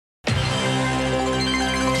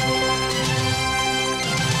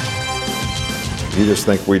You just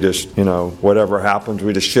think we just, whatever happens,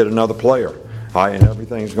 we just shit another player. And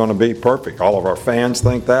everything's going to be perfect. All of our fans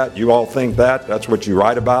think that. You all think that. That's what you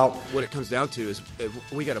write about. What it comes down to is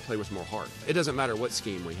we got to play with more heart. It doesn't matter what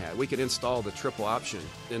scheme we had. We could install the triple option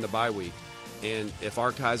in the bye week. And if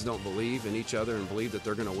our guys don't believe in each other and believe that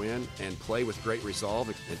they're going to win and play with great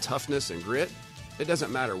resolve and toughness and grit, it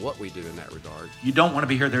doesn't matter what we do in that regard. You don't want to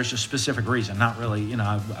be here. There's a specific reason. Not really,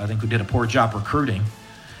 I think we did a poor job recruiting.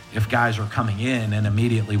 If guys are coming in and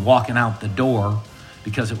immediately walking out the door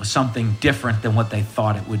because it was something different than what they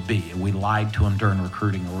thought it would be. We lied to them during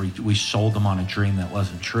recruiting, or we sold them on a dream that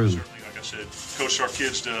wasn't true. Certainly, like I said, coach our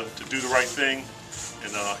kids to do the right thing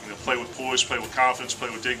and play with poise, play with confidence, play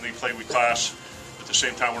with dignity, play with class. At the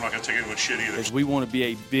same time, we're not going to take anyone shit either. We want to be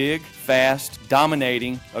a big, fast,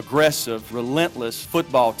 dominating, aggressive, relentless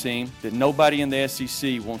football team that nobody in the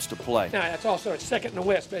SEC wants to play. Now, that's also a second in the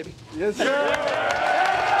West, baby. Yes, sir.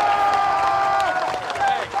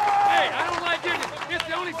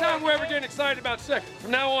 Time we're ever getting excited about second. From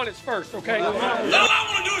now on, it's first, okay? All I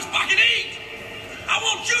want to do is fucking eat. I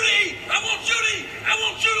want you to eat. I want you to eat. I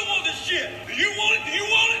want you to want this shit. Do you want it? Do you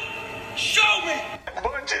want it? Show me.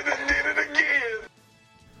 But you done did it again.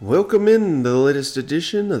 Welcome in the latest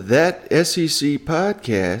edition of That SEC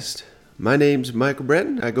Podcast. My name's Michael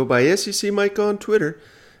Bratton. I go by SEC Mike on Twitter.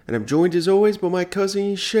 And I'm joined as always by my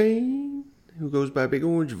cousin Shane, who goes by Big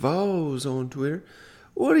Orange Vols on Twitter.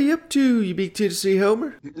 What are you up to, you big Tennessee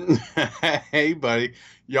homer? Hey, buddy.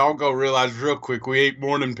 Y'all go realize real quick we ain't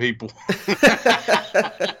morning people.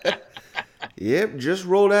 Yep, just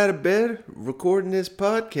rolled out of bed recording this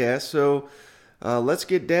podcast. So let's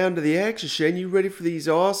get down to the action. Shane, you ready for these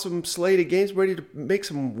awesome slate of games? Ready to make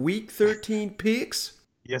some Week 13 picks?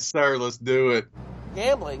 Yes, sir. Let's do it.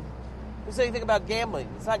 Gambling? Who said anything about gambling?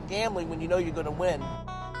 It's not gambling when you know you're going to win.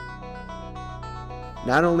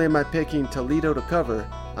 Not only am I picking Toledo to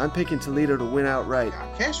cover, I'm picking Toledo to win outright.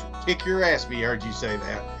 Cash will kick your ass, me heard you say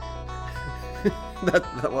that.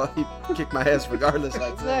 Well, he kicked my ass regardless.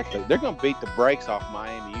 Exactly. They're going to beat the brakes off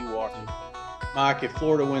Miami. You watch it. Mike, if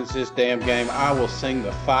Florida wins this damn game, I will sing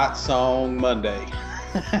the fight song Monday.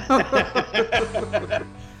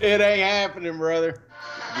 It ain't happening, brother.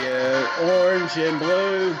 Yeah, orange and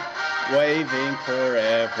blue, waving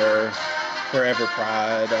forever. Forever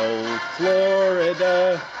pride, old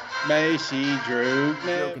Florida, may she droop.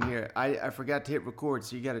 Joking here. I forgot to hit record,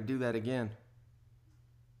 so you got to do that again.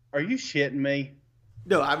 Are you shitting me?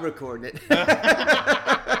 No, I'm recording it.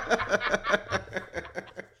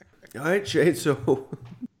 All right, Shane, so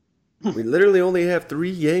we literally only have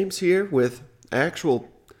 3 games here with actual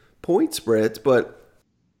point spreads, but,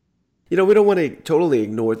 we don't want to totally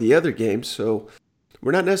ignore the other games, so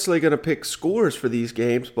we're not necessarily going to pick scores for these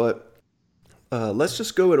games, but let's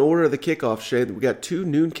just go in order of the kickoff, Shane. We got 2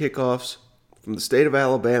 noon kickoffs from the state of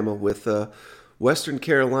Alabama with Western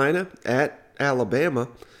Carolina at Alabama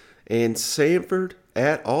and Samford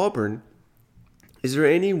at Auburn. Is there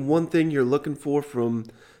any one thing you're looking for from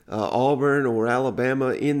Auburn or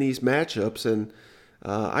Alabama in these matchups? And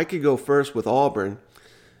I could go first with Auburn.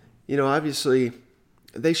 Obviously,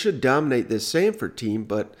 they should dominate this Samford team,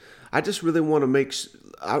 but I just really want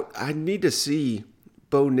to I need to see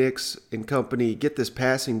Bo Nix and company get this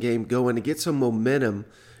passing game going and get some momentum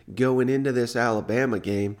going into this Alabama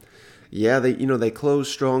game. Yeah, they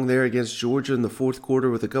closed strong there against Georgia in the fourth quarter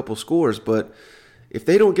with a couple scores, but if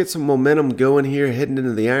they don't get some momentum going here heading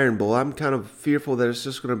into the Iron Bowl, I'm kind of fearful that it's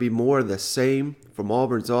just going to be more of the same from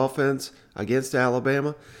Auburn's offense against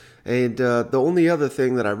Alabama. And the only other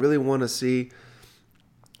thing that I really want to see,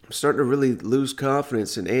 I'm starting to really lose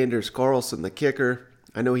confidence in Anders Carlson, the kicker.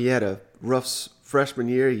 I know he had a rough freshman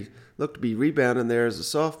year. He looked to be rebounding there as a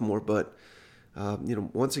sophomore, but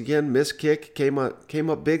once again, missed kick, came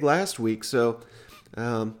up big last week. So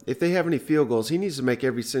if they have any field goals, he needs to make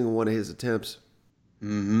every single one of his attempts.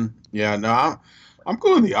 Mm-hmm. Yeah, no, I'm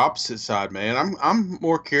going the opposite side, man. I'm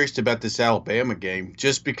more curious about this Alabama game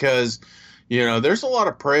just because, there's a lot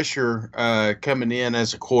of pressure coming in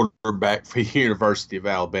as a quarterback for the University of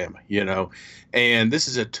Alabama, and this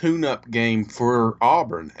is a tune-up game for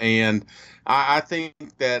Auburn. And I think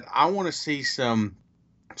that I want to see some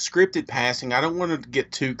scripted passing. I don't want to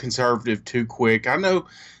get too conservative too quick. I know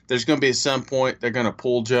there's going to be at some point they're going to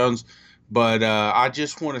pull Jones, but I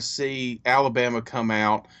just want to see Alabama come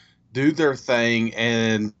out, do their thing,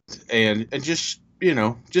 and just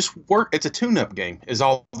just work. It's a tune-up game is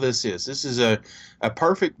all this is. This is a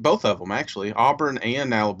perfect, both of them actually, Auburn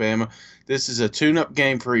and Alabama. This is a tune-up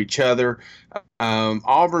game for each other.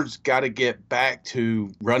 Auburn's got to get back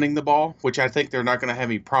to running the ball, which I think they're not going to have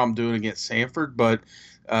any problem doing against Samford. But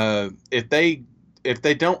if they if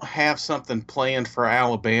they don't have something planned for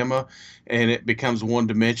Alabama and it becomes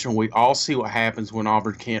one-dimensional, we all see what happens when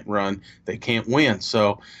Auburn can't run. They can't win.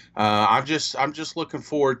 So I'm just looking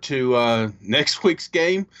forward to next week's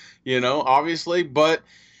game, obviously. But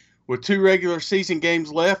with 2 regular season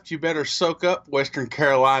games left, you better soak up Western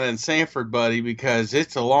Carolina and Sanford, buddy, because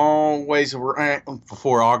it's a long ways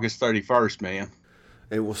before August 31st, man.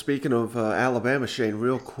 Hey, well, speaking of Alabama, Shane,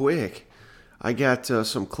 real quick, I got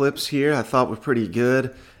some clips here I thought were pretty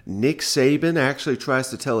good. Nick Saban actually tries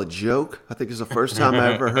to tell a joke. I think it's the first time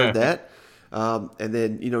I ever heard that. And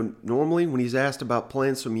then, normally when he's asked about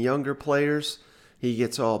playing some younger players, he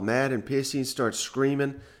gets all mad and pissy and starts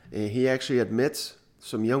screaming. And he actually admits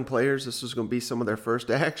some young players, this is going to be some of their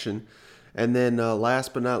first action. And then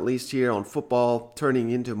last but not least here on football, turning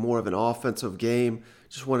into more of an offensive game.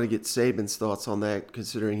 Just wanted to get Saban's thoughts on that,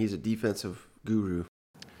 considering he's a defensive guru.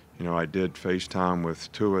 I did FaceTime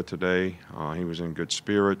with Tua today. He was in good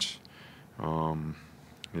spirits. He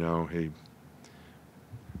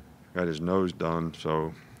got his nose done,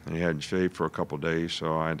 so he hadn't shaved for a couple of days,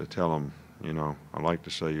 so I had to tell him, I like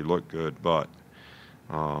to say you look good, but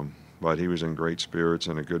he was in great spirits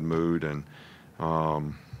and a good mood. And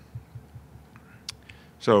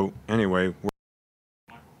so anyway.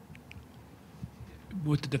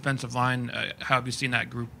 With the defensive line, how have you seen that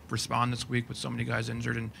group respond this week with so many guys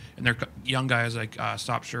injured and their young guys like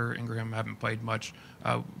Sopsher, Ingram haven't played much?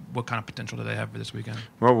 What kind of potential do they have for this weekend?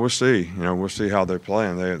 Well, we'll see. We'll see how they're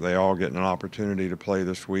playing. They all getting an opportunity to play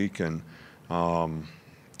this week, and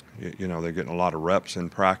they're getting a lot of reps in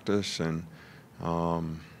practice, and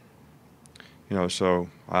so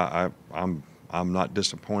I'm not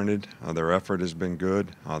disappointed. Their effort has been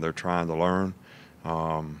good. They're trying to learn.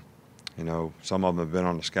 Some of them have been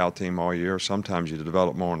on the scout team all year. Sometimes you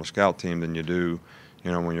develop more on the scout team than you do,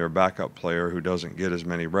 when you're a backup player who doesn't get as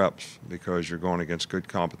many reps because you're going against good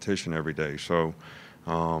competition every day. So,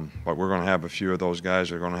 but we're going to have a few of those guys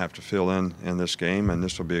that are going to have to fill in this game, and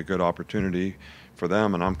this will be a good opportunity for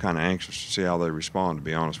them, and I'm kind of anxious to see how they respond, to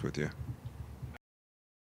be honest with you.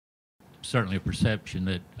 Certainly a perception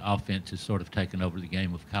that offense has sort of taken over the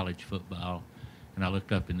game of college football. And I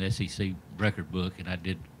looked up in the SEC record book, and I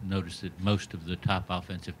did notice that most of the top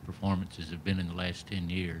offensive performances have been in the last 10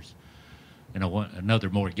 years. And I want another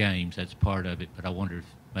more games, that's part of it, but I wonder if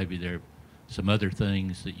maybe there are some other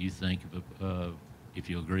things that you think of, if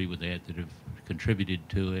you agree with that have contributed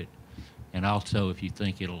to it. And also if you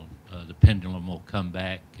think the pendulum will come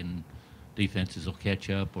back and defenses will catch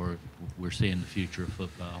up, or if we're seeing the future of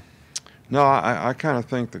football. No, I kind of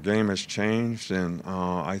think the game has changed, and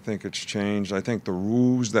I think it's changed. I think the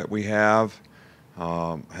rules that we have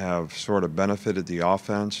sort of benefited the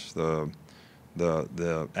offense. The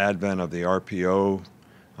advent of the RPO,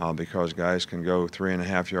 because guys can go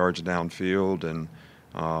 3.5 yards downfield, and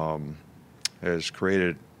has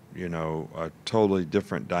created a totally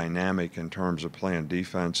different dynamic in terms of playing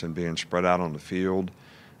defense and being spread out on the field.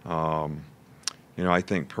 I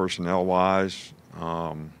think personnel-wise.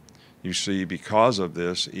 You see, because of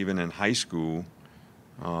this, even in high school,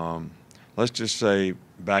 let's just say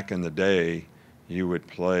back in the day, you would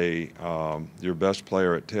play your best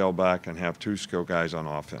player at tailback and have 2 skill guys on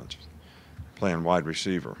offense playing wide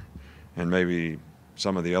receiver, and maybe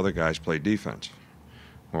some of the other guys play defense.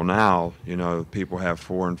 Well, now, people have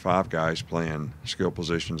 4 and 5 guys playing skill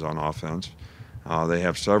positions on offense. They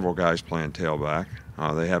have several guys playing tailback.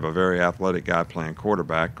 They have a very athletic guy playing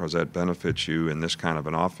quarterback because that benefits you in this kind of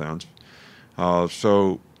an offense.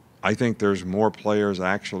 So I think there's more players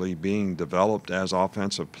actually being developed as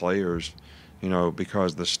offensive players,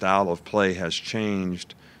 because the style of play has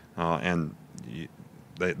changed, and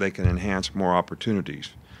they can enhance more opportunities.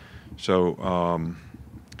 So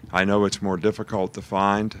I know it's more difficult to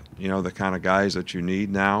find, the kind of guys that you need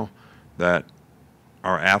now that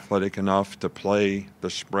are athletic enough to play the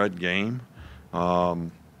spread game.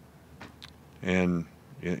 And,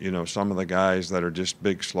 some of the guys that are just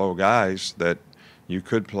big, slow guys that you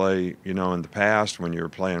could play, in the past when you were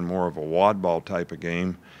playing more of a wad ball type of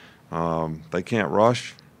game, they can't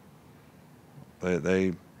rush.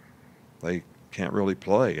 They can't really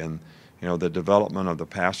play. And, the development of the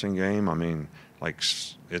passing game,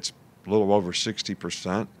 it's a little over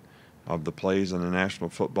 60% of the plays in the National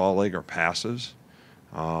Football League are passes.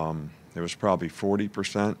 It was probably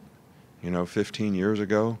 40%, 15 years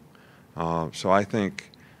ago. So I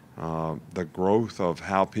think the growth of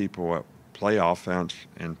how people play offense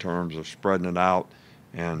in terms of spreading it out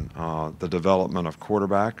and the development of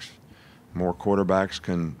quarterbacks, more quarterbacks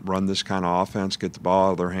can run this kind of offense, get the ball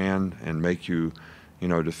out of their hand, and make you,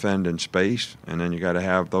 defend in space. And then you got to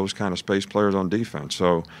have those kind of space players on defense.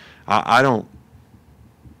 So I don't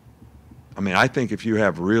I mean, I think if you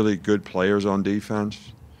have really good players on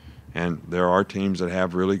defense, and there are teams that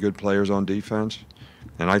have really good players on defense,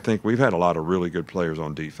 and I think we've had a lot of really good players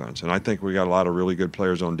on defense, and I think we got a lot of really good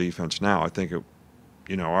players on defense now. I think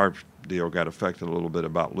our deal got affected a little bit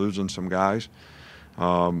about losing some guys.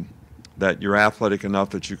 That you're athletic enough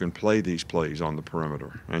that you can play these plays on the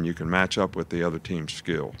perimeter and you can match up with the other team's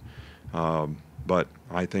skill. But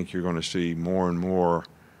I think you're going to see more and more,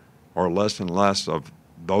 or less and less, of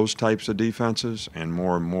those types of defenses and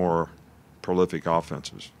more prolific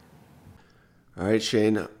offenses. All right,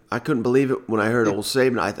 Shane. I couldn't believe it when I heard Old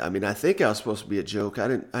Saban. I mean, I think I was supposed to be a joke. I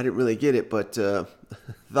didn't really get it, but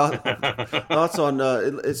thoughts on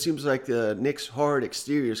it seems like Nick's hard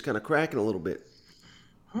exterior is kind of cracking a little bit.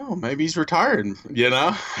 Oh, maybe he's retired, you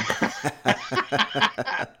know?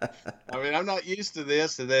 I mean, I'm not used to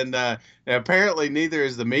this. And then apparently neither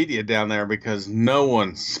is the media down there because no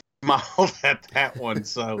one smiled at that one.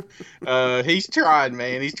 So he's trying,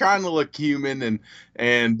 man. He's trying to look human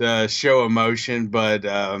and show emotion. But,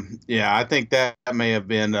 yeah, I think that may have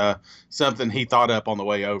been something he thought up on the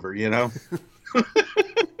way over, you know?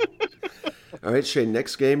 All right, Shane,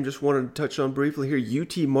 next game, just wanted to touch on briefly here,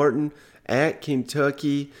 UT Martin at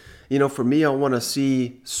Kentucky. You know, for me, I want to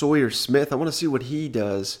see Sawyer Smith. I want to see what he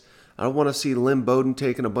does. I don't want to see Lynn Bowden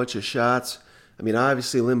taking a bunch of shots. I mean,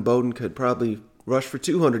 obviously, Lynn Bowden could probably rush for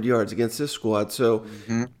 200 yards against this squad, so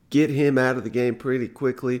get him out of the game pretty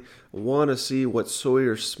quickly. I want to see what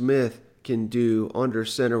Sawyer Smith can do under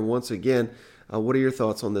center once again. What are your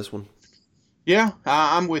thoughts on this one? Yeah,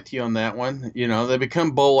 I'm with you on that one. You know, they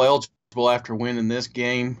become bowl eligible after winning this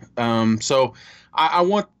game. So I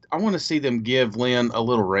want to see them give Lynn a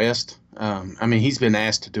little rest. I mean, he's been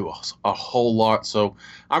asked to do a whole lot, so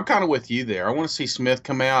I'm kind of with you there. I want to see Smith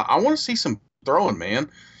come out. I want to see some throwing, man.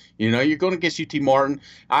 You know, you're going against UT Martin.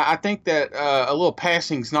 I think that a little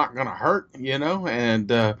passing's not going to hurt, you know,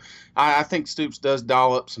 and I think Stoops does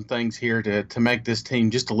dial up some things here to make this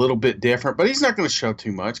team just a little bit different, but he's not going to show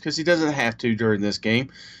too much because he doesn't have to during this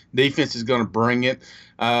game. Defense is going to bring it.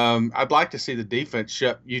 I'd like to see the defense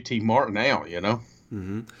shut UT Martin out, you know.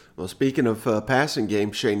 Mm-hmm. Well, speaking of passing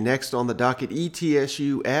game, Shane, next on the docket,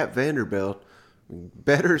 ETSU at Vanderbilt.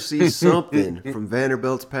 Better see something from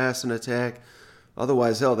Vanderbilt's passing attack.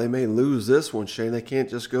 Otherwise, hell, they may lose this one, Shane. They can't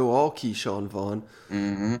just go all Keyshawn Vaughn.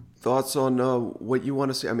 Mm-hmm. Thoughts on what you want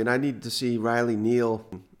to see? I mean, I need to see Riley Neal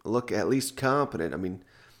look at least competent. I mean,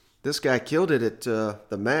 this guy killed it at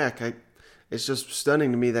the MAC. It's just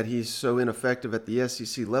stunning to me that he's so ineffective at the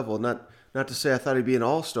SEC level. Not to say I thought he'd be an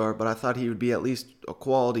all-star, but I thought he would be at least a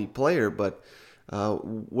quality player. But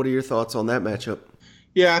what are your thoughts on that matchup?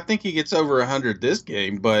 Yeah, I think he gets over 100 this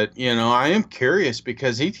game, but, you know, I am curious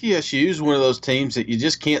because ETSU is one of those teams that you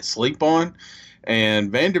just can't sleep on,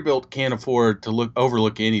 and Vanderbilt can't afford to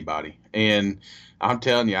overlook anybody. And I'm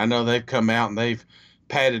telling you, I know they've come out and they've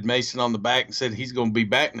patted Mason on the back and said he's going to be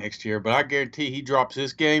back next year, but I guarantee he drops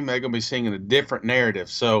this game, they're going to be singing a different narrative.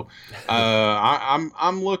 So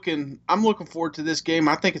I'm looking forward to this game.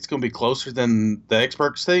 I think it's going to be closer than the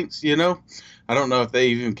experts think, you know. I don't know if they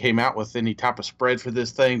even came out with any type of spread for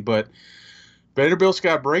this thing, but Vanderbilt's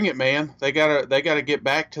got to bring it, man. They gotta get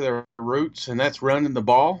back to their roots, and that's running the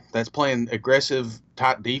ball. That's playing aggressive,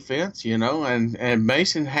 tight defense, you know. And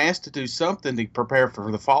Mason has to do something to prepare for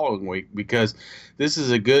the following week because this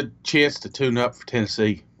is a good chance to tune up for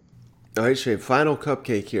Tennessee. All right, Shane, final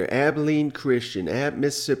cupcake here. Abilene Christian at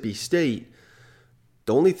Mississippi State.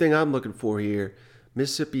 The only thing I'm looking for here,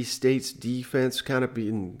 Mississippi State's defense kind of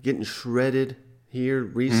been getting shredded here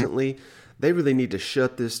recently. Mm-hmm. They really need to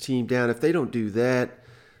shut this team down. If they don't do that,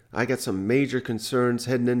 I got some major concerns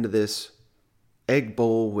heading into this Egg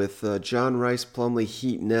Bowl with John Rice Plumlee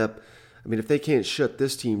heating up. I mean, if they can't shut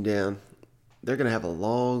this team down, they're going to have a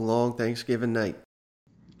long, long Thanksgiving night.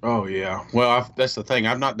 Oh, yeah. Well, that's the thing.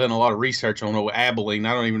 I've not done a lot of research on Abilene.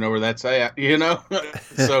 I don't even know where that's at, you know?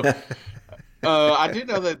 So I do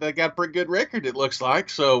know that they got a pretty good record, it looks like.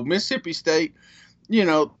 So Mississippi State, you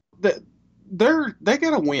know, they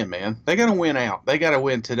got to win, man. They got to win out. They got to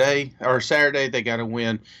win today or Saturday. They got to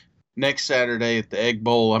win next Saturday at the Egg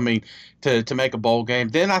Bowl. I mean, to make a bowl game.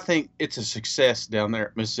 Then I think it's a success down there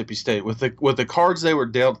at Mississippi State with the cards they were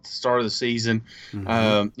dealt at the start of the season.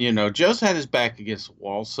 Mm-hmm. You know, Joe's had his back against the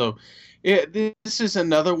wall. So this is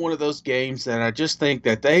another one of those games that I just think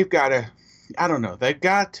that they've got to, I don't know. They've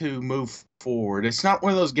got to move forward. It's not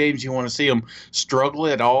one of those games you want to see them struggle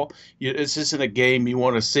at all. This isn't a game you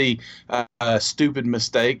want to see stupid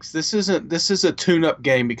mistakes. This is a tune-up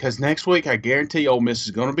game because next week I guarantee Ole Miss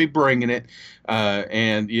is going to be bringing it.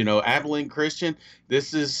 And Abilene Christian,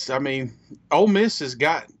 Ole Miss has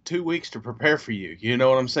got 2 weeks to prepare for you. You know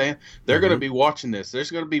what I'm saying? They're going to be watching this. There's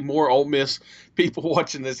going to be more Ole Miss people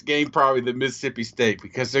watching this game probably than Mississippi State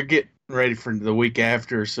because they're getting ready for the week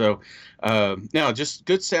after. So, now just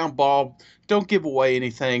good sound ball. Don't give away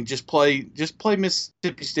anything. Just play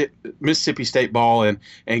Mississippi State ball and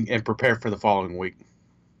prepare for the following week.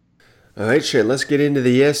 All right, Shane, let's get into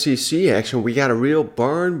the SEC action. We got a real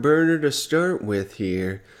barn burner to start with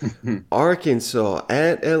here. Arkansas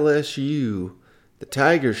at LSU. The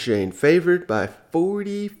Tigers, Shane, favored by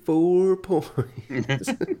 44 points.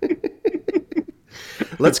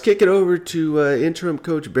 Let's kick it over to interim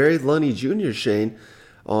coach Barry Lunney Jr., Shane,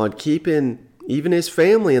 on keeping even his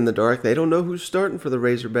family in the dark. They don't know who's starting for the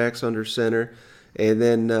Razorbacks under center. And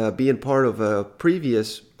then being part of a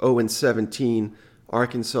previous 0-17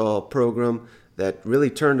 Arkansas program that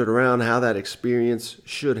really turned it around, how that experience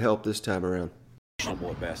should help this time around.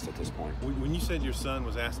 At best at this point. When you said your son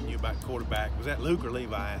was asking you about quarterback, was that Luke or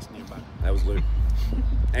Levi asking you about it? That was Luke.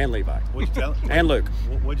 And Levi. What'd you tell him? And Luke.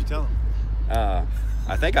 What'd you tell him?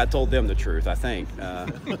 I think I told them the truth, I think. I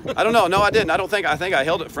don't know. No, I didn't. I think I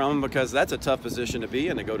held it from them because that's a tough position to be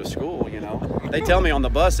in to go to school, They tell me on the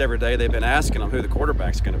bus every day they've been asking them who the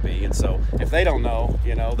quarterback's going to be. And so if they don't know,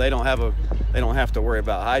 they don't have to worry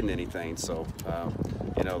about hiding anything. So,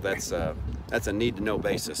 that's a need-to-know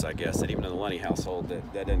basis, I guess, that even in the Lunney household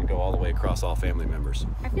that didn't go all the way across all family members.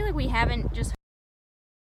 I feel like we haven't just...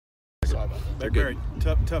 Very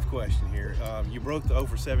tough question here. You broke the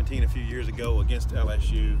 0-17 a few years ago against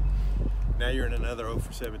LSU. Now you're in another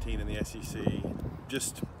 0-17 in the SEC.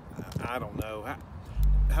 Just, I don't know.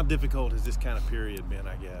 How difficult has this kind of period been,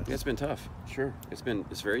 I guess? It's been tough. Sure. It's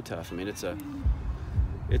very tough. I mean, it's a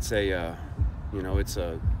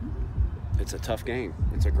tough game.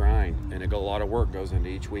 It's a grind, and a lot of work goes into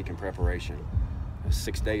each week in preparation.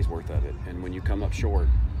 6 days worth of it, and when you come up short,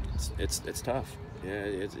 it's tough. Yeah,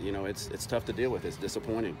 it's tough to deal with. It's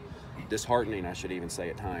disappointing, disheartening, I should even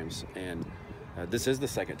say at times. And this is the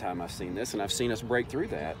second time I've seen this, and I've seen us break through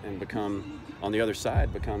that and become, on the other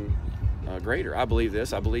side, greater. I believe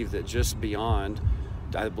this. I believe that just on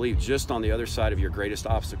the other side of your greatest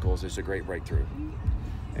obstacles is a great breakthrough.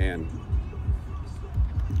 And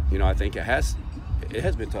I think it has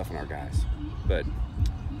been tough on our guys, but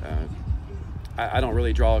I don't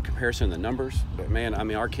really draw a comparison in the numbers, but man,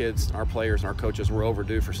 our kids, our players, and our coaches, we're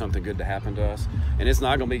overdue for something good to happen to us, and it's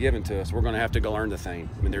not going to be given to us. We're going to have to go earn the thing.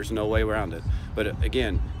 There's no way around it. But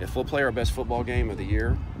again, if we'll play our best football game of the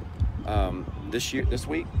year this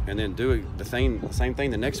week, and then do the same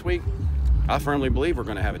thing the next week, I firmly believe we're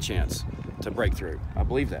going to have a chance to break through. I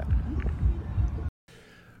believe that.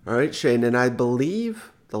 All right, Shane, and I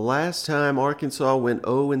believe the last time Arkansas went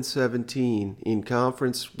 0-17 in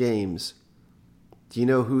conference games, do you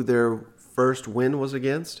know who their first win was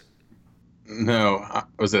against? No.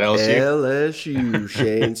 Was it LSU? LSU,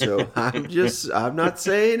 Shane. So I'm not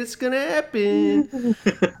saying it's going to happen,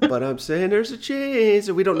 but I'm saying there's a chance.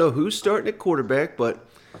 And we don't know who's starting at quarterback, but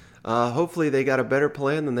hopefully they got a better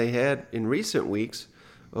plan than they had in recent weeks.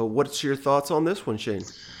 What's your thoughts on this one, Shane?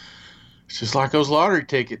 It's just like those lottery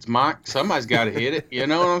tickets, Mike. Somebody's got to hit it. You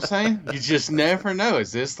know what I'm saying? You just never know.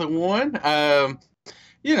 Is this the one?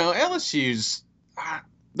 LSU's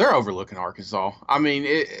they're overlooking Arkansas. I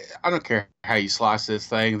don't care how you slice this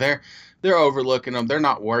thing. They're overlooking them. They're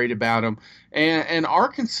not worried about them. And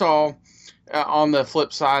Arkansas, on the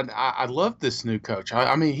flip side, I love this new coach.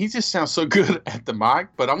 He just sounds so good at the mic,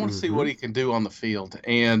 but I want to see what he can do on the field.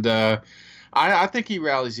 And I think he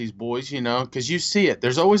rallies these boys, because you see it.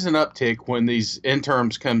 There's always an uptick when these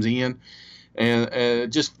interims comes in, and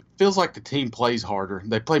it just feels like the team plays harder.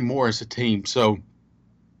 They play more as a team. So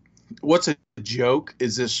what's a joke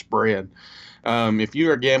is this spread. If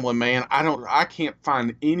you're a gambling man, I can't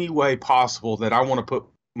find any way possible that I want to put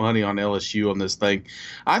money on LSU on this thing.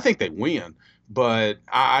 I think they win, but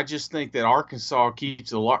I just think that Arkansas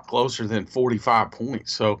keeps it a lot closer than 45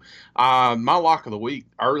 points. So my lock of the week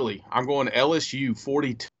early, I'm going to LSU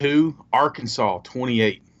 42, Arkansas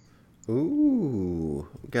 28. Ooh,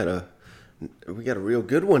 we got a real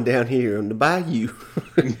good one down here on the Bayou.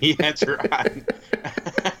 Yeah, that's right.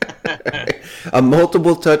 A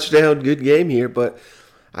multiple touchdown good game here, but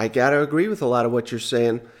I got to agree with a lot of what you're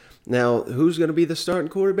saying. Now, who's going to be the starting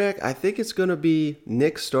quarterback? I think it's going to be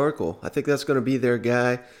Nick Starkel. I think that's going to be their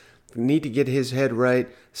guy. We need to get his head right,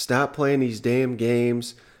 stop playing these damn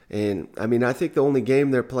games, And, I mean, I think the only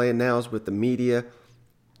game they're playing now is with the media,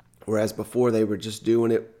 whereas before they were just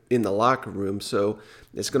doing it in the locker room. So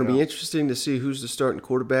it's going to be interesting to see who's the starting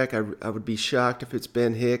quarterback. I would be shocked if it's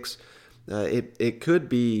Ben Hicks. It could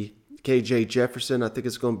be KJ Jefferson. I think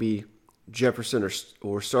it's going to be Jefferson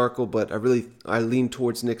or Starkel, but I lean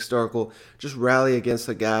towards Nick Starkel. Just rally against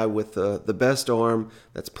the guy with the best arm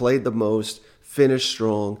that's played the most, finished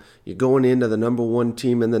strong. You're going into the number one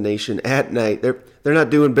team in the nation at night. They're not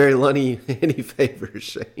doing Barry Lunny any favors,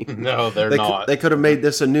 Shane. No, they're not. They could have made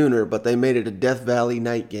this a nooner, but they made it a Death Valley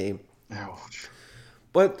night game. Ouch.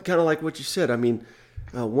 But kind of like what you said, I mean,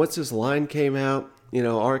 once this line came out,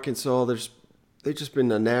 Arkansas, they've just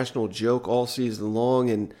been a national joke all season long,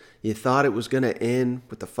 and you thought it was going to end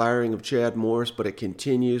with the firing of Chad Morris, but it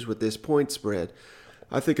continues with this point spread.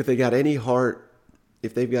 I think if they got any heart,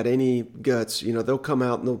 if they've got any guts, they'll come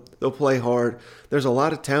out and they'll play hard. There's a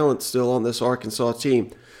lot of talent still on this Arkansas team.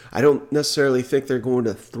 I don't necessarily think they're going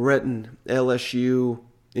to threaten LSU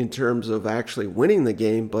in terms of actually winning the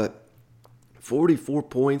game, but 44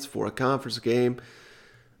 points for a conference game.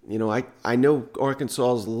 I know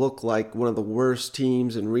Arkansas's look like one of the worst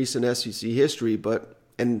teams in recent SEC history, you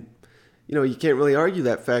can't really argue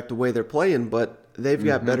that fact the way they're playing, but they've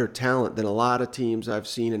got better talent than a lot of teams I've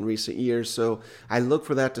seen in recent years. So I look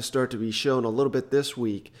for that to start to be shown a little bit this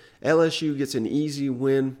week. LSU gets an easy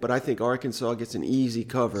win, but I think Arkansas gets an easy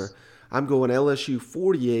cover. I'm going LSU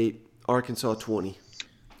 48, Arkansas 20.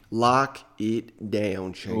 Lock it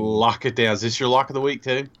down, Shane. Lock it down. Is this your lock of the week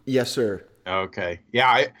too? Yes, sir. Okay.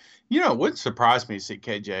 Yeah, it wouldn't surprise me to see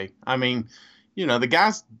KJ. I mean, the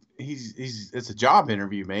guy's it's a job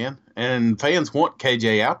interview, man, and fans want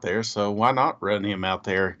KJ out there, so why not run him out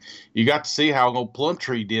there? You got to see how old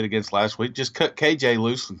Plumtree did against last week. Just cut KJ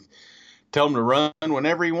loose and tell him to run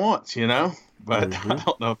whenever he wants, But I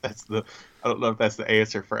don't know if that's the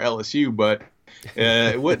answer for LSU, but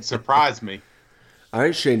it wouldn't surprise me. All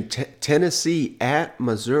right, Shane. Tennessee at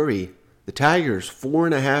Missouri. The Tigers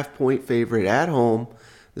 4.5-point favorite at home.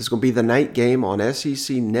 This is going to be the night game on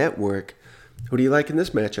SEC Network. Who do you like in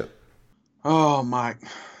this matchup? Oh, Mike,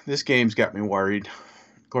 this game's got me worried.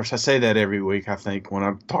 Of course, I say that every week, I think, when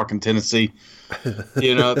I'm talking Tennessee.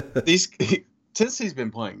 Tennessee's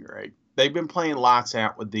been playing great. They've been playing lights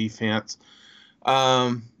out with defense. But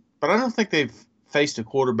I don't think they've faced a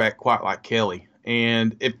quarterback quite like Kelly.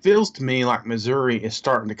 And it feels to me like Missouri is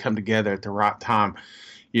starting to come together at the right time.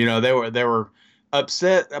 They were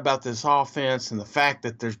upset about this offense and the fact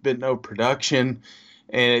that there's been no production.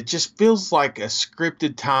 And it just feels like a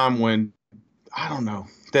scripted time when, I don't know,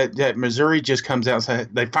 that Missouri just comes out and says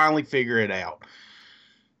they finally figure it out.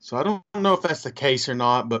 So I don't know if that's the case or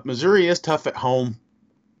not, but Missouri is tough at home.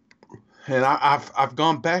 And I've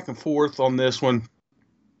gone back and forth on this one.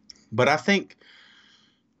 But I think,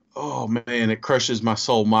 oh, man, it crushes my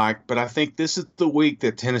soul, Mike. But I think this is the week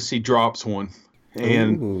that Tennessee drops one.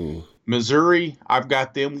 And Missouri, I've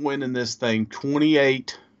got them winning this thing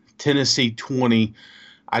 28, Tennessee 20.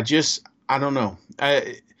 I don't know.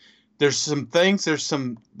 There's something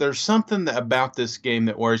about this game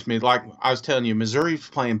that worries me. Like I was telling you, Missouri's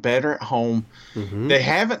playing better at home. Mm-hmm. They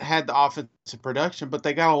haven't had the offensive production, but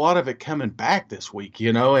they got a lot of it coming back this week,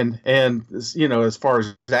 and as far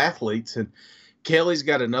as athletes, and Kelly's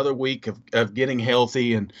got another week of getting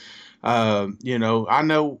healthy. And, I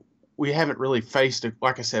know we haven't really faced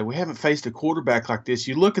like I said, we haven't faced a quarterback like this.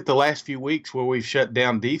 You look at the last few weeks where we've shut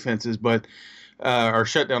down defenses, or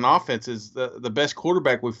shut down offenses, the best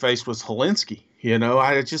quarterback we faced was Helinski.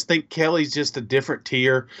 I just think Kelly's just a different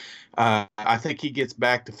tier. I think he gets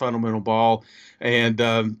back to fundamental ball. And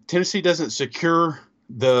Tennessee doesn't secure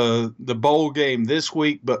the bowl game this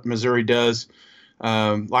week, but Missouri does.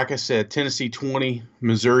 Like I said, Tennessee 20,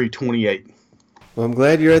 Missouri 28. Well, I'm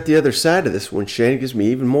glad you're at the other side of this one, Shane. It gives me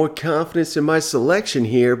even more confidence in my selection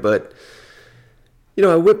here, but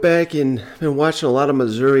I went back and been watching a lot of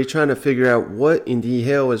Missouri, trying to figure out what in the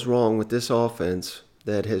hell is wrong with this offense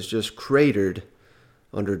that has just cratered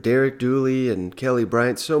under Derek Dooley and Kelly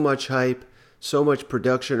Bryant. So much hype, so much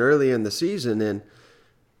production early in the season, and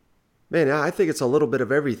man, I think it's a little bit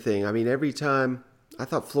of everything. I mean, every time I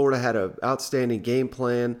thought Florida had an outstanding game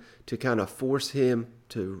plan to kind of force him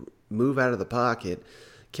to move out of the pocket.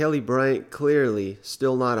 Kelly Bryant clearly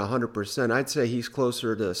still not 100%. I'd say he's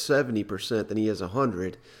closer to 70% than he is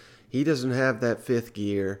 100. He doesn't have that fifth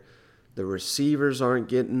gear. The receivers aren't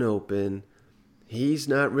getting open. He's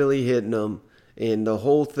not really hitting them. And the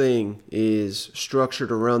whole thing is structured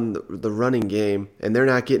around the running game, and they're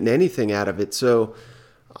not getting anything out of it. So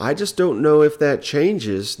I just don't know if that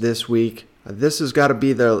changes this week. This has got to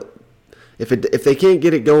be if they can't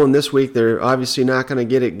get it going this week, they're obviously not going to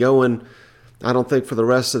get it going, I don't think, for the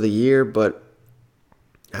rest of the year. But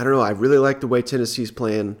I don't know. I really like the way Tennessee's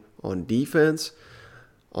playing on defense.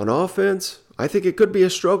 On offense, I think it could be a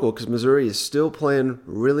struggle because Missouri is still playing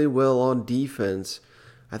really well on defense.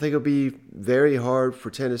 I think it'll be very hard for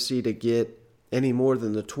Tennessee to get any more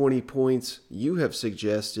than the 20 points you have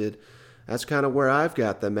suggested. That's kind of where I've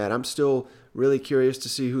got them at. I'm still really curious to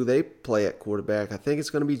see who they play at quarterback. I think it's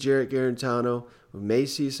going to be Jarrett Garantano. We may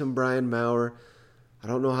see some Brian Maurer. I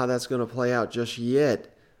don't know how that's going to play out just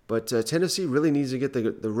yet. But Tennessee really needs to get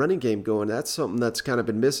the running game going. That's something that's kind of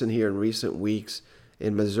been missing here in recent weeks.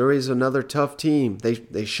 And Missouri's another tough team.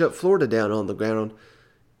 They shut Florida down on the ground.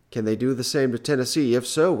 Can they do the same to Tennessee? If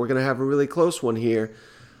so, we're going to have a really close one here.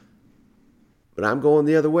 But I'm going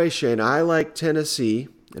the other way, Shane. I like Tennessee,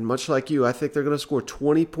 and much like you, I think they're going to score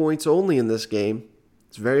 20 points only in this game.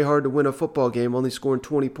 It's very hard to win a football game only scoring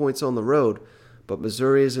 20 points on the road. But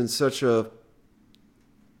Missouri is in such an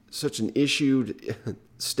issued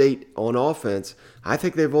state on offense. I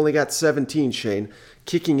think they've only got 17, Shane.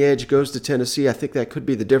 Kicking edge goes to Tennessee. I think that could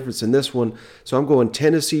be the difference in this one. So I'm going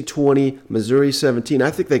Tennessee 20, Missouri 17. I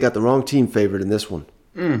think they got the wrong team favored in this one.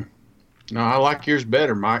 No, I like yours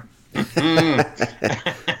better, Mike. All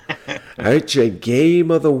right, Jay, game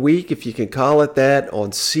of the week, if you can call it that,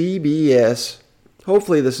 on CBS.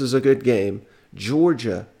 Hopefully this is a good game.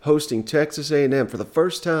 Georgia hosting Texas A&M for the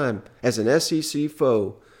first time as an SEC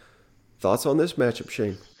foe. Thoughts on this matchup,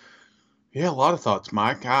 Shane? Yeah, a lot of thoughts,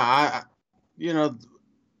 Mike.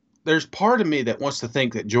 There's part of me that wants to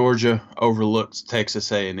think that Georgia overlooks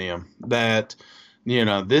Texas A&M. That,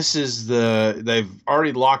 this is they've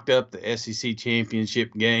already locked up the SEC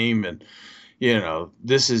championship game, and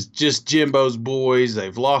this is just Jimbo's boys.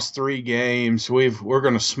 They've lost 3 games. We're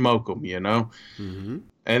going to smoke them, Mm-hmm.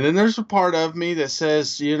 And then there's a part of me that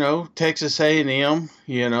says, Texas A&M,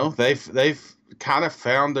 they've kind of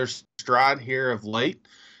found their stride here of late.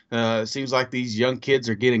 It seems like these young kids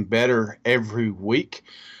are getting better every week.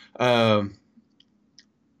 But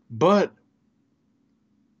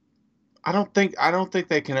I don't think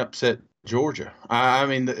they can upset Georgia.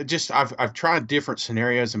 I've tried different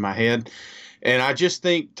scenarios in my head, and I just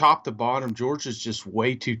think top to bottom, Georgia's just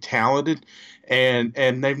way too talented,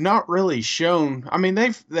 and they've not really shown. I mean,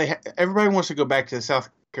 everybody wants to go back to the South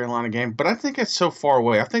Carolina game, but I think it's so far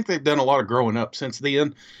away. I think they've done a lot of growing up since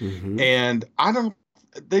then, and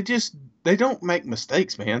they don't make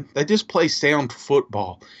mistakes, man. They just play sound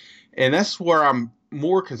football, and that's where I'm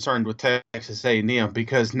more concerned with Texas A&M,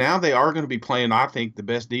 because now they are going to be playing, I think, the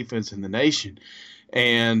best defense in the nation.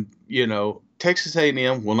 And, Texas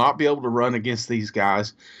A&M will not be able to run against these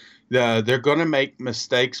guys. They're going to make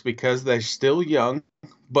mistakes because they're still young,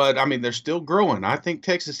 but, they're still growing. I think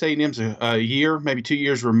Texas A&M's a year, maybe 2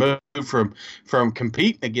 years removed from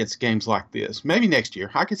competing against games like this. Maybe next year.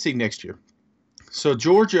 I could see next year. So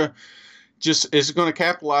Georgia just is going to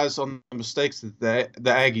capitalize on the mistakes that the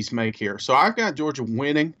Aggies make here. So I've got Georgia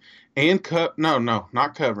winning and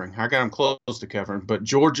not covering. I got them close to covering, but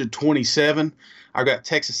Georgia 27. I've got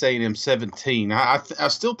Texas A&M 17. I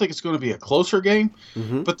still think it's going to be a closer game,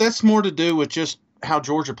 but that's more to do with just how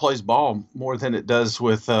Georgia plays ball more than it does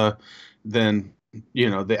with the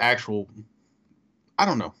actual. I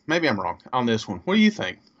don't know. Maybe I'm wrong on this one. What do you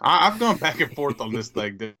think? I've gone back and forth on this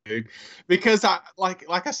thing, dude, because like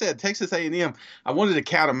I said, Texas A&M, I wanted to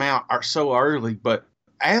count them out so early, but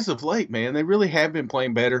as of late, man, they really have been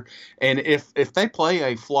playing better. And if they play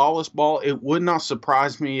a flawless ball, it would not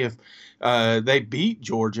surprise me if they beat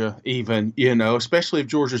Georgia even, especially if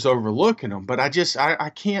Georgia's overlooking them. But I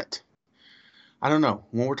can't. I don't know.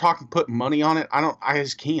 When we're talking putting money on it, I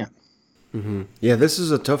just can't. Mm-hmm. Yeah, this is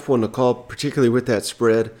a tough one to call, particularly with that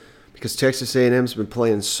spread, because Texas A&M's been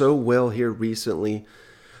playing so well here recently.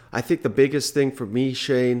 I think the biggest thing for me,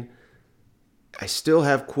 Shane, I still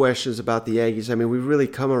have questions about the Aggies. We've really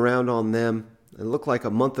come around on them. It looked like a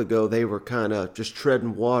month ago they were kind of just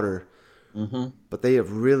treading water. But they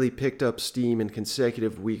have really picked up steam in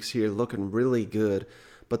consecutive weeks here, looking really good.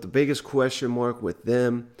 But the biggest question mark with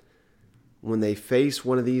them, when they face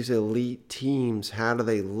one of these elite teams, how do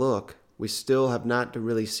they look? We still have not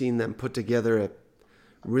really seen them put together a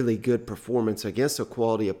really good performance against a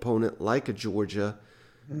quality opponent like a Georgia.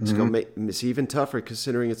 It's going to make it's even tougher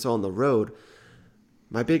considering it's on the road.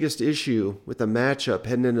 My biggest issue with the matchup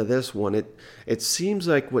heading into this one, it seems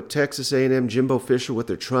like what Texas A&M, Jimbo Fisher, what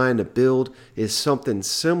they're trying to build is something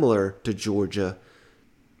similar to Georgia,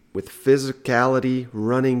 with physicality,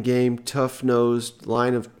 running game, tough-nosed,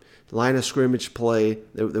 line of scrimmage play.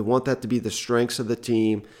 They want that to be the strengths of the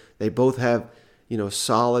team. They both have,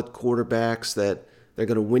 solid quarterbacks that they're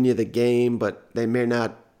going to win you the game, but they may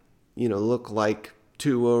not, look like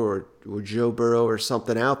Tua or Joe Burrow or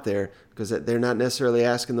something out there, because they're not necessarily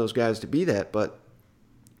asking those guys to be that. But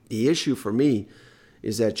the issue for me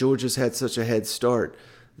is that Georgia's had such a head start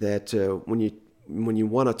that when you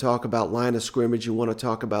want to talk about line of scrimmage, you want to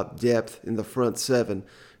talk about depth in the front seven,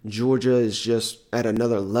 Georgia is just at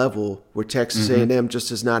another level where Texas A&M just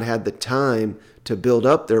has not had the time to build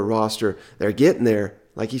up their roster. They're getting there.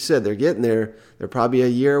 Like you said, they're getting there. They're probably a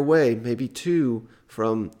year away, maybe 2,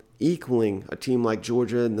 from equaling a team like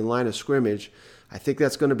Georgia in the line of scrimmage. I think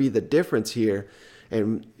that's going to be the difference here.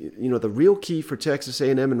 And, the real key for Texas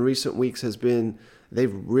A&M in recent weeks has been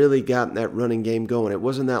they've really gotten that running game going. It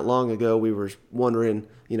wasn't that long ago we were wondering,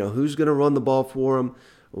 who's going to run the ball for them?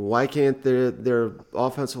 Why can't their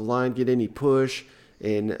offensive line get any push?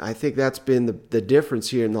 And I think that's been the difference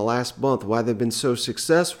here in the last month, why they've been so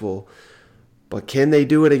successful. But can they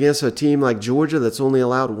do it against a team like Georgia that's only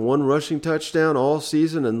allowed 1 rushing touchdown all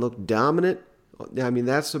season and look dominant? I mean,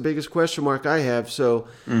 that's the biggest question mark I have. So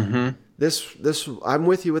this I'm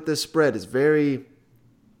with you with this spread. It's very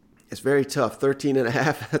tough.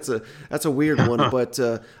 13.5. That's a weird one. But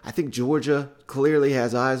I think Georgia clearly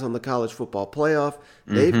has eyes on the college football playoff.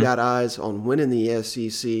 They've got eyes on winning the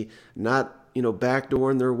SEC, not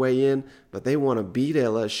backdooring their way in, but they want to beat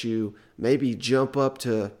LSU, maybe jump up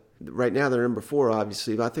to. Right now they're number 4,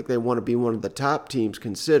 obviously, but I think they want to be one of the top teams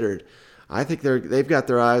considered. I think they've got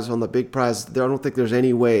their eyes on the big prize. I don't think there's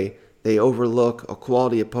any way they overlook a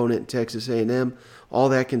quality opponent in Texas A&M. All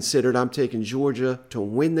that considered, I'm taking Georgia to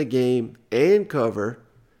win the game and cover.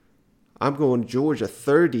 I'm going Georgia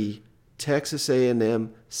 30, Texas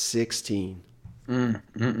A&M 16.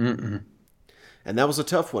 And that was a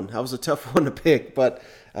tough one. That was a tough one to pick, but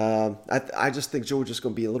I just think Georgia's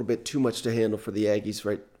going to be a little bit too much to handle for the Aggies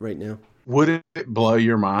right now. Would it blow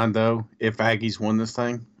your mind, though, if Aggies won this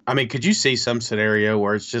thing? I mean, could you see some scenario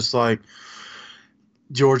where it's just like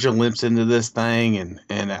Georgia limps into this thing and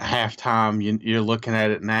at halftime you're looking at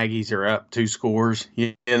it and Aggies are up 2 scores,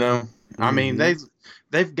 I mean,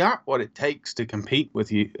 they've got what it takes to compete with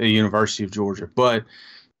the University of Georgia, but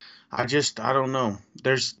I don't know.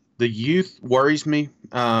 The youth worries me,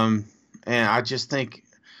 and I just think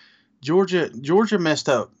Georgia messed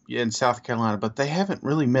up in South Carolina, but they haven't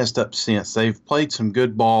really messed up since. They've played some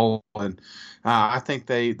good ball, and I think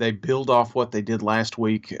they build off what they did last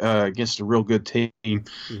week against a real good team.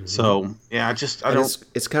 So, yeah,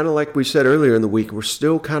 It's kind of like we said earlier in the week. We're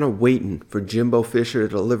still kind of waiting for Jimbo Fisher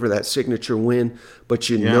to deliver that signature win, but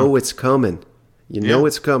know it's coming. Know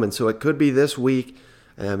it's coming. So it could be this week.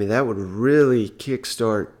 I mean, that would really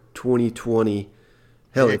kickstart 2020.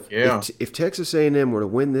 Hell, if Texas A&M were to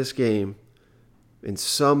win this game and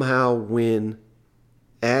somehow win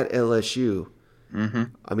at LSU,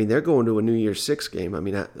 I mean, they're going to a New Year's Six game. I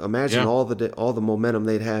mean, imagine all the momentum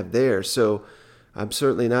they'd have there. So I'm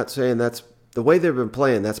certainly not saying that's the way they've been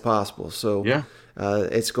playing. That's possible. So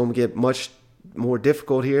it's going to get much more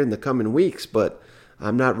difficult here in the coming weeks, but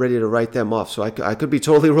I'm not ready to write them off. So I could be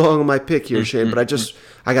totally wrong on my pick here, Shane, but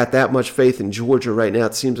I got that much faith in Georgia right now.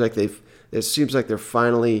 It seems like they're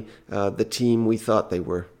finally the team we thought they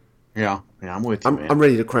were. Yeah, I'm with you, man. I'm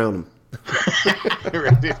ready to crown them.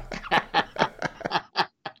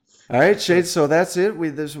 All right, Shane, so that's it.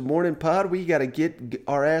 There's a morning pod. We got to get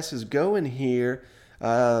our asses going here.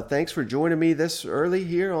 Thanks for joining me this early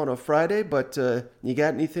here on a Friday, but you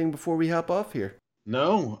got anything before we hop off here?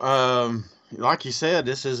 No. Like you said,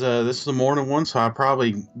 this is the morning one, so I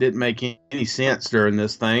probably didn't make any sense during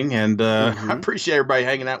this thing, and I appreciate everybody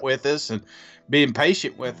hanging out with us and being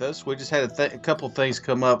patient with us. We just had a couple of things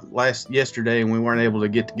come up yesterday, and we weren't able to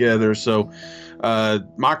get together. So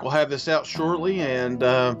Mike will have this out shortly, and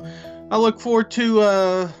I look forward to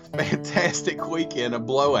a fantastic weekend of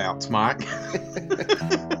blowouts, Mike.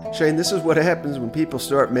 Shane, this is what happens when people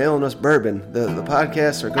start mailing us bourbon. The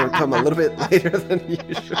podcasts are going to come a little bit later than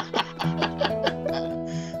usual.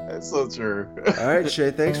 That's so true. All right,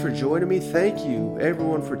 Shane, thanks for joining me. Thank you,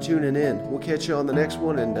 everyone, for tuning in. We'll catch you on the next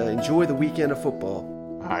one, and enjoy the weekend of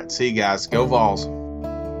football. All right, see you guys. Go Vols.